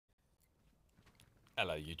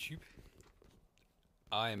Hello YouTube.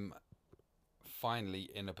 I'm finally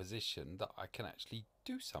in a position that I can actually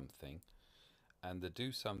do something, and the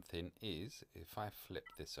do something is if I flip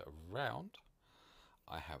this around,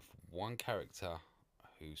 I have one character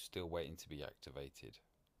who's still waiting to be activated.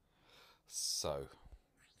 So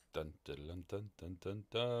dun dun dun dun dun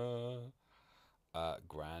dun,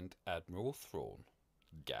 Grand Admiral Thrawn,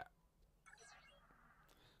 GAT.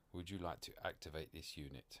 Would you like to activate this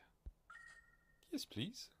unit? Yes,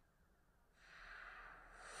 please.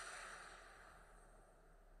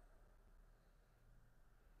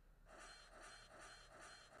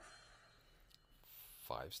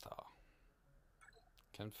 5-star.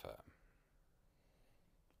 Confirm.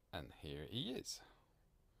 And here he is.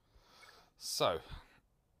 So,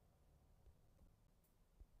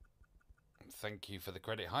 thank you for the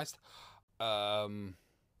credit heist.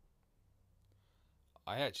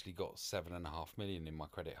 I actually got 7.5 million in my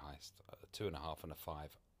credit heist. 2.5 and a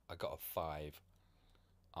 5. I got a 5.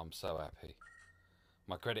 I'm so happy.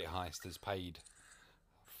 My credit heist has paid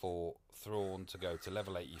for Thrawn to go to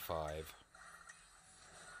level 85,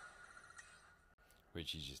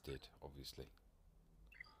 which he just did, obviously.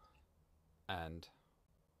 And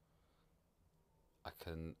I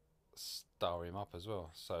can star him up as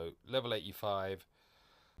well. So level 85,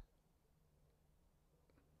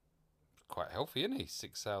 quite healthy, isn't he?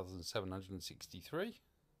 6,763.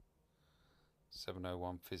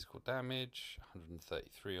 701 physical damage,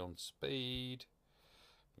 133 on speed.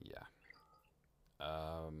 Yeah.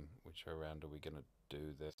 Which way around are we going to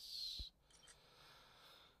do this?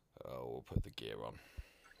 Oh, we'll put the gear on,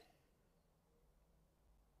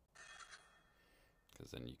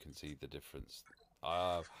 because then you can see the difference.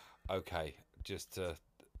 Okay, just to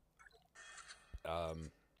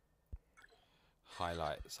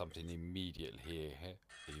highlight something immediately here.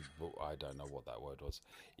 I don't know what that word was.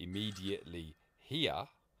 Immediately here,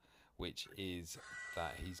 which is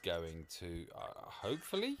that he's going to,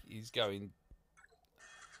 hopefully, he's going.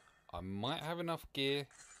 I might have enough gear.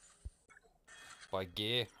 By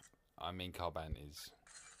gear, I mean carbantes.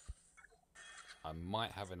 I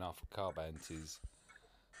might have enough carbantes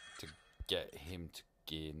to get him to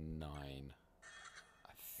gear 9.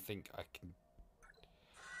 I think I can.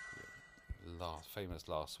 Famous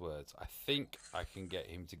last words. I think I can get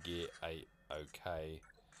him to gear 8. Okay.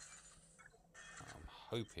 I'm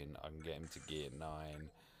hoping I can get him to gear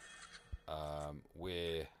 9.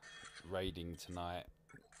 We're raiding tonight,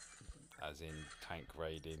 as in tank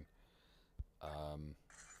raiding.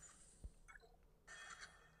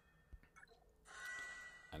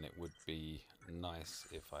 And it would be nice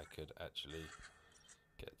if I could actually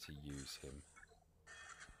get to use him.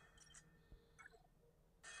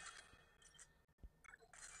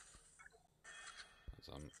 As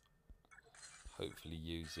I'm hopefully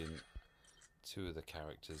using 2 of the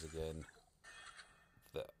characters again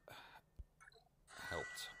that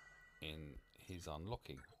helped in his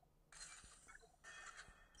unlocking.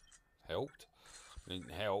 Helped? Didn't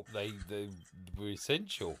help. They were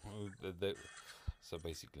essential. So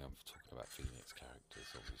basically, I'm talking about Phoenix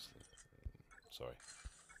characters, obviously. Sorry.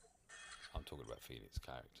 I'm talking about Phoenix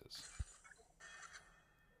characters.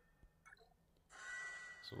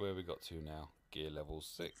 So where we got to now? Gear level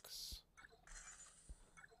 6.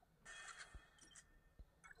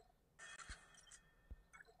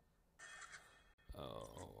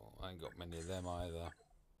 Oh, I ain't got many of them either.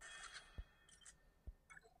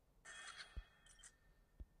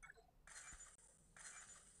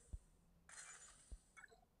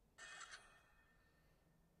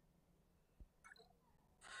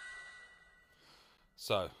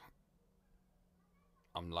 So,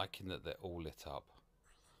 I'm liking that they're all lit up.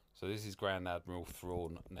 So this is Grand Admiral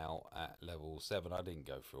Thrawn now at level 7. I didn't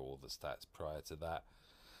go through all the stats prior to that.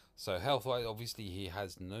 So health-wise, obviously he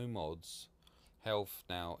has no mods. Health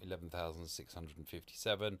now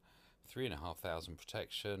 11,657. 3,500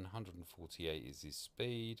 protection. 148 is his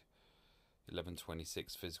speed.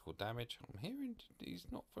 1126 physical damage. I'm hearing he's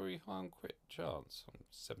not very high on crit chance.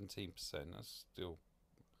 17%. That's still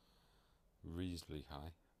reasonably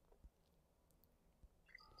high.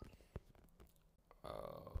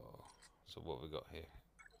 So what have we got here?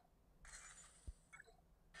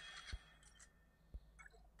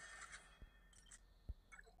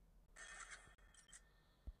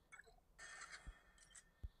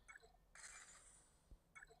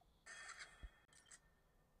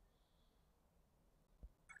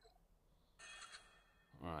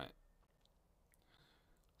 Right.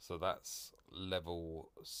 So that's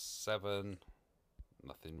level 7.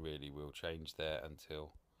 Nothing really will change there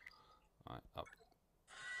until I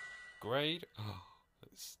upgrade. Oh,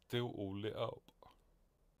 it's still all lit up.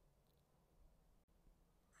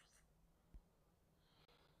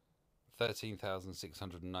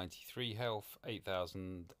 13,693 health,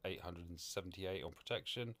 8,878 on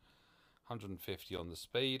protection, 150 on the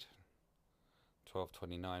speed,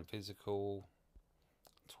 1229 physical,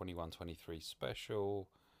 2123 special,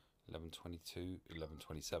 1122,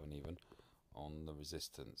 1127 even on the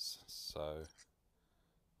resistance. So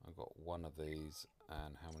I've got one of these,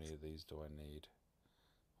 and how many of these do I need?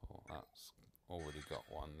 Oh, that's already got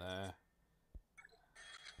one there.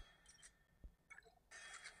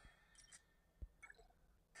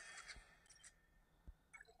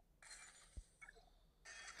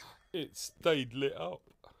 It stayed lit up.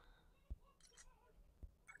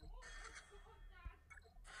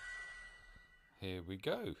 Here we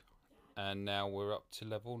go. And now we're up to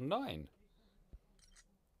level 9.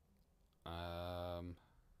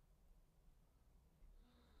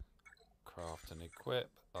 Craft and equip.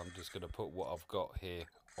 I'm just going to put what I've got here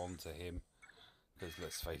onto him, because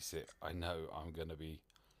let's face it, I know I'm going to be...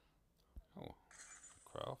 Oh,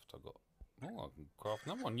 craft. I can craft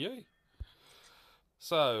another one, yay.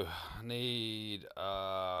 So, I need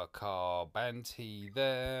a Carbanti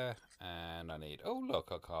there, and I need, oh look,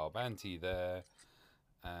 a Carbanti there,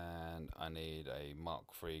 and I need a Mark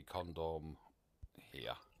III condom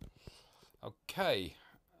here. Okay,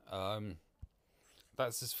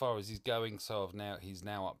 that's as far as he's going. So he's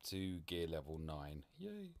now up to gear level 9.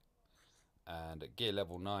 Yay! And at gear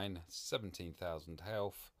level 9, 17,000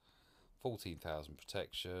 health, 14,000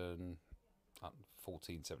 protection,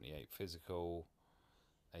 1478 physical,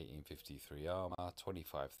 1853 armor,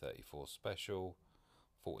 2534 special,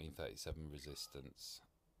 1437 resistance.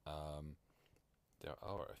 There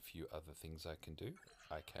are a few other things I can do.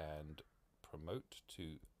 I can promote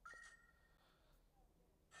to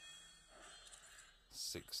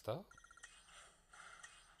 6-star.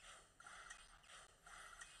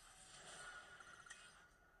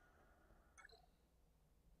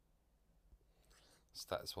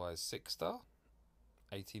 Stats wise, 6-star,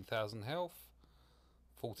 18,000 health,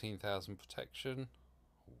 14,000 protection.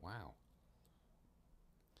 Wow.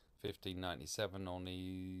 1597 on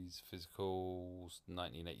his physicals,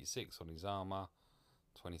 1986 on his armor,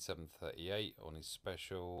 2738 on his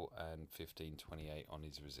special, and 1528 on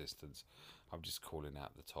his resistance. I'm just calling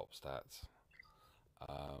out the top stats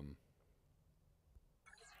of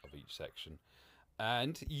each section.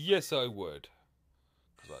 And yes, I would,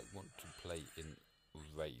 because I want to play in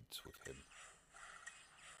raids with him.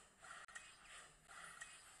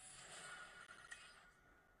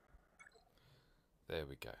 There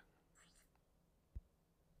we go.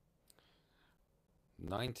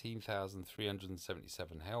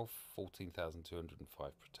 19,377 health,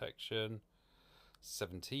 14,205 protection,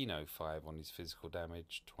 1705 on his physical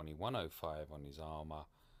damage, 2105 on his armor,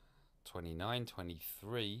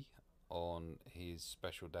 2923 on his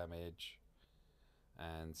special damage,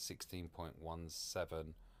 and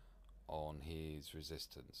 16.17 on his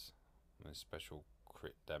resistance. And his special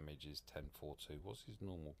crit damage is 1042. What's his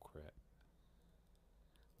normal crit?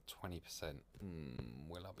 20%.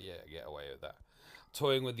 Will I be able to get away with that?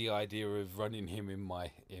 Toying with the idea of running him in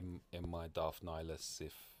my Darth Nihilus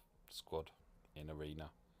Sith squad in arena.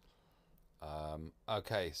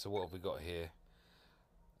 Okay, so what have we got here?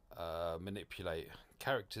 Manipulate.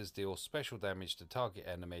 Characters deal special damage to target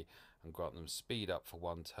enemy and grant them speed up for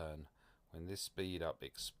 1 turn. When this speed up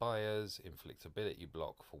expires, inflict ability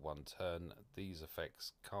block for 1 turn. These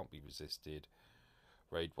effects can't be resisted.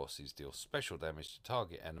 Raid bosses deal special damage to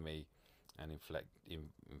target enemy and inflict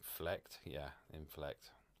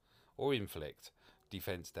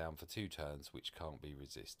defense down for 2 turns, which can't be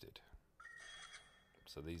resisted.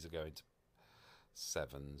 So these are going to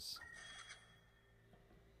 7s.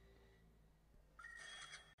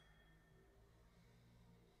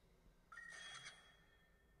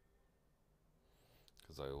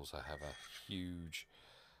 Because I also have a huge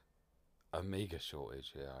Omega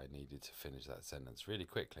shortage. Yeah, I needed to finish that sentence really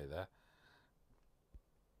quickly there.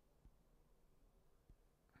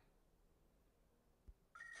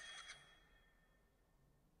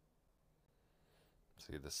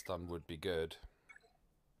 See, the stun would be good.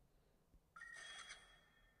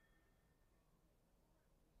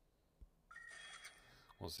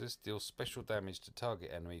 What's this? Deals special damage to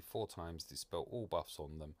target enemy 4 times, dispel all buffs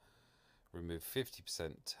on them, remove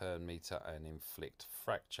 50% turn meter, and inflict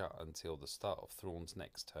fracture until the start of Thrawn's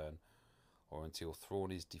next turn, or until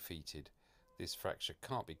Thrawn is defeated. This fracture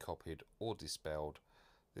can't be copied or dispelled.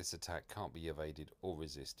 This attack can't be evaded or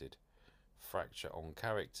resisted. Fracture on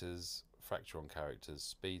characters,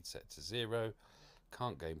 speed set to 0,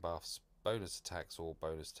 can't gain buffs, bonus attacks or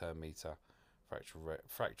bonus turn meter.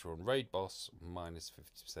 Fracture on raid boss, minus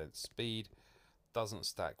 50% speed, doesn't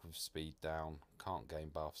stack with speed down, can't gain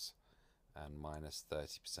buffs. and minus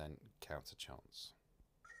 30% counter chance.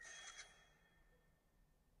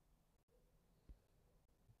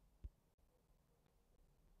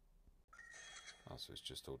 Oh, so it's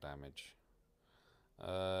just all damage.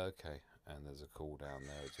 Okay, and there's a cooldown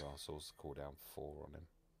there as well, so it's cooldown 4 on him.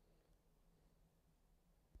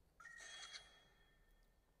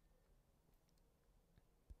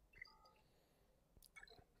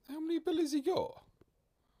 How many abilities he got?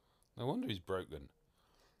 No wonder he's broken.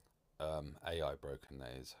 AI broken,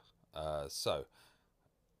 that is. So,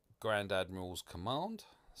 Grand Admiral's command.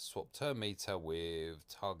 Swap turn meter with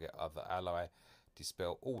target other ally.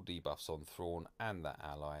 Dispel all debuffs on Thrawn and that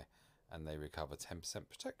ally. And they recover 10%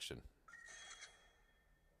 protection.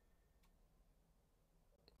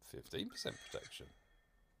 15% protection.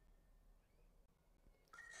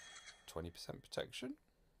 20% protection.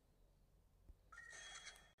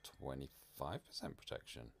 25%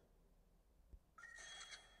 protection.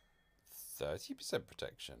 30%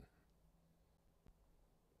 protection.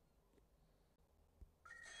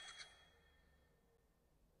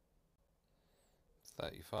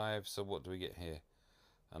 35. So what do we get here?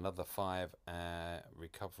 Another 5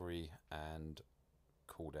 recovery and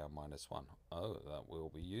cooldown -1. Oh, that will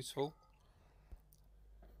be useful.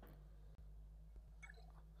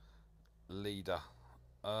 Leader.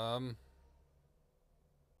 You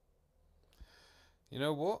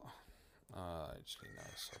know what? Actually, no,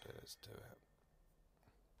 sorry, let's do it.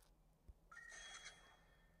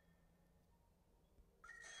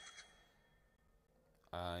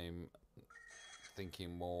 I'm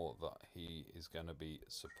thinking more that he is going to be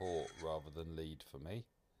support rather than lead for me.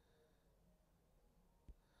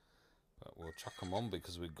 But we'll chuck him on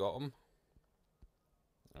because we've got him.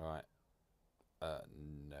 Alright.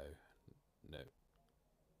 No. No.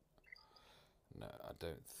 No, I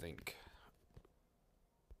don't think.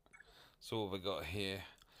 So what have we got here?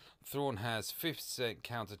 Thrawn has 50%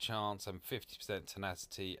 counter chance and 50%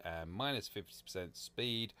 tenacity and minus 50%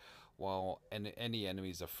 speed, while any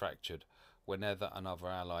enemies are fractured. Whenever another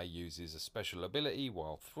ally uses a special ability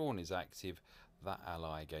while Thrawn is active, that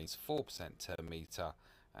ally gains 4% turn meter,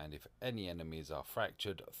 and if any enemies are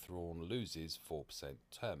fractured, Thrawn loses 4%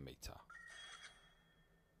 turn meter.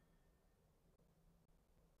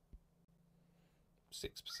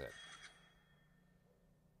 6%.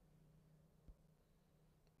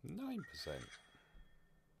 9%.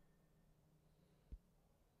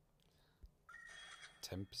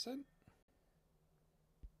 10%.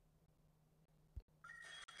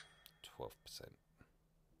 12%.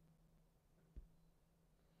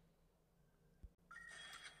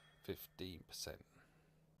 15%.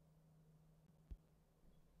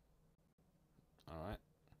 Alright.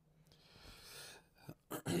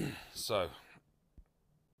 So,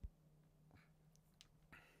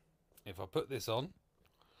 if I put this on,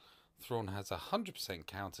 Thrawn has 100%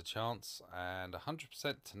 counter chance and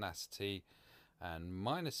 100% tenacity and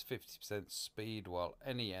minus 50% speed while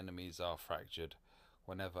any enemies are fractured.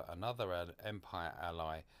 Whenever another Empire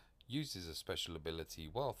ally uses a special ability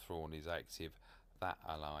while Thrawn is active, that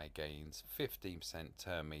ally gains 15%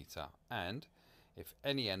 turn meter, and if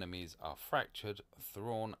any enemies are fractured,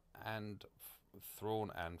 Thrawn and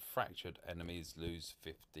fractured enemies lose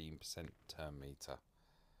 15% turn meter.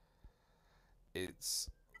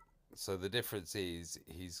 So the difference is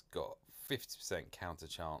he's got 50% counter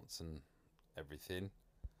chance and everything,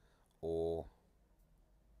 or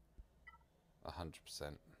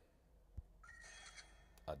 100%.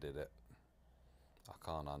 I did it. I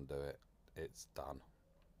can't undo it. It's done.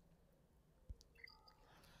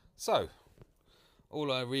 So,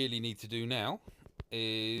 all I really need to do now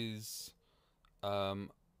is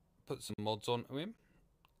put some mods onto him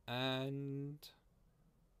and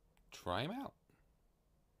try him out.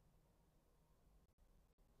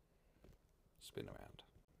 Spin around.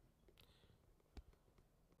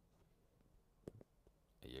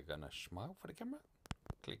 Are you gonna smile for the camera?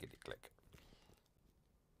 Clickety click.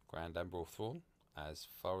 Grand Admiral Thrawn, as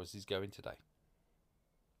far as he's going today.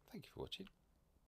 Thank you for watching.